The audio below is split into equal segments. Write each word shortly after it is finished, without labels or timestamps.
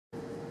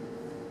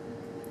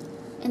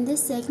In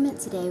this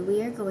segment today,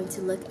 we are going to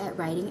look at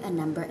writing a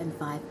number in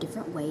 5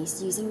 different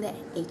ways using the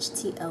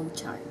HTO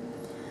chart.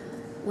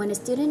 When a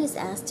student is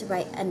asked to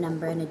write a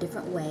number in a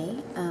different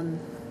way,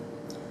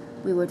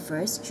 we would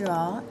first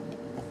draw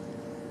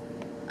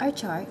our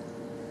chart.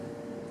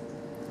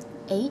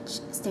 H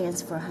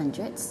stands for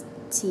hundreds,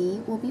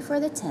 T will be for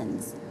the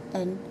tens,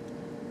 and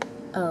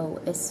O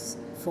is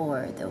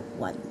for the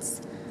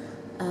ones.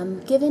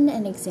 Given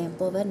an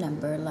example of a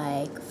number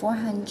like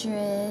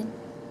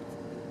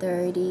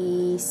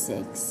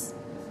 436,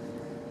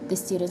 the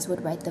students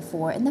would write the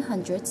 4 in the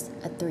hundreds,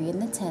 a 3 in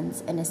the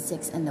tens, and a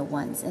 6 in the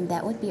ones, and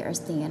that would be our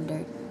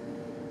standard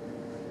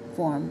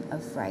form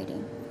of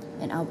writing,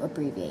 and I'll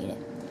abbreviate it.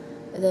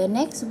 The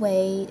next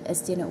way a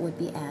student would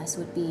be asked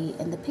would be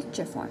in the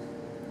picture form.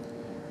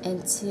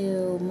 And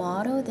to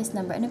model this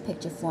number in a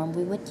picture form,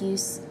 we would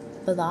use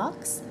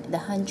blocks. The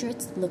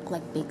hundreds look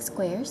like big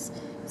squares,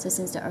 so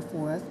since there are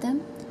 4 of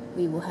them,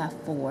 we will have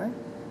 4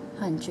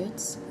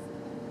 hundreds.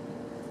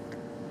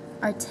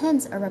 Our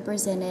tens are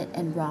represented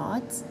in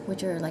rods,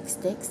 which are like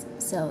sticks,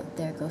 so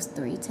there goes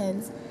 3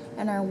 tens.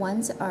 And our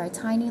ones are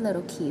tiny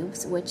little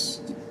cubes, which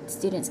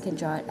students can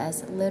draw it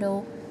as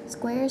little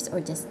squares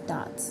or just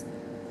dots.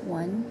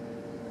 1,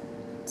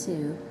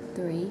 2,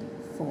 3,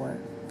 4,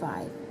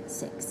 5,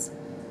 6.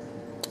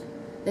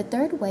 The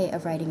third way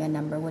of writing a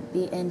number would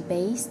be in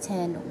base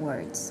 10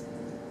 words.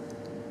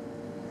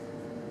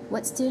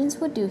 What students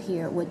would do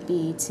here would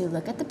be to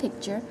look at the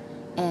picture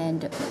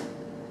and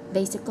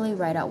basically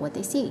write out what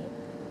they see.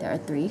 There are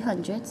 4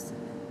 hundreds,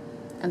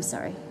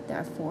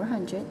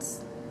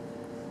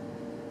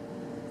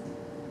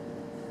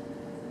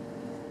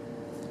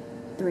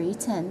 3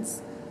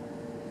 tens,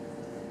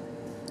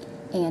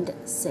 and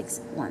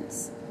 6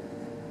 ones.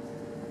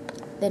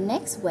 The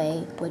next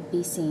way would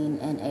be seen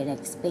in an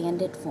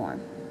expanded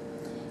form.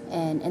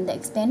 And in the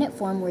expanded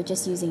form, we're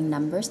just using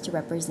numbers to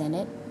represent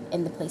it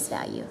in the place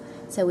value.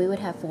 So we would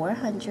have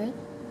 400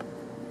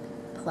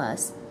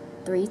 plus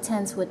 3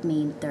 tens would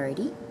mean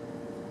 30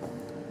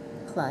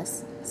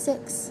 plus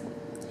 6.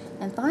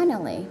 And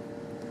finally,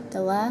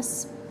 the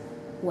last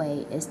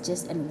way is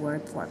just in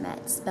word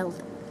format,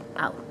 spelled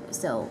out.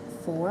 So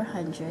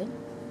 400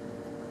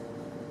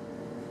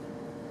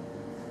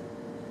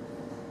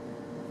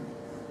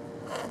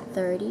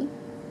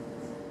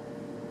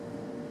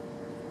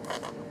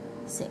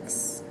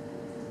 36,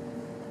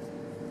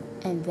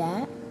 and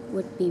that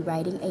would be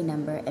writing a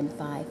number in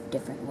 5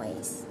 different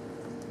ways.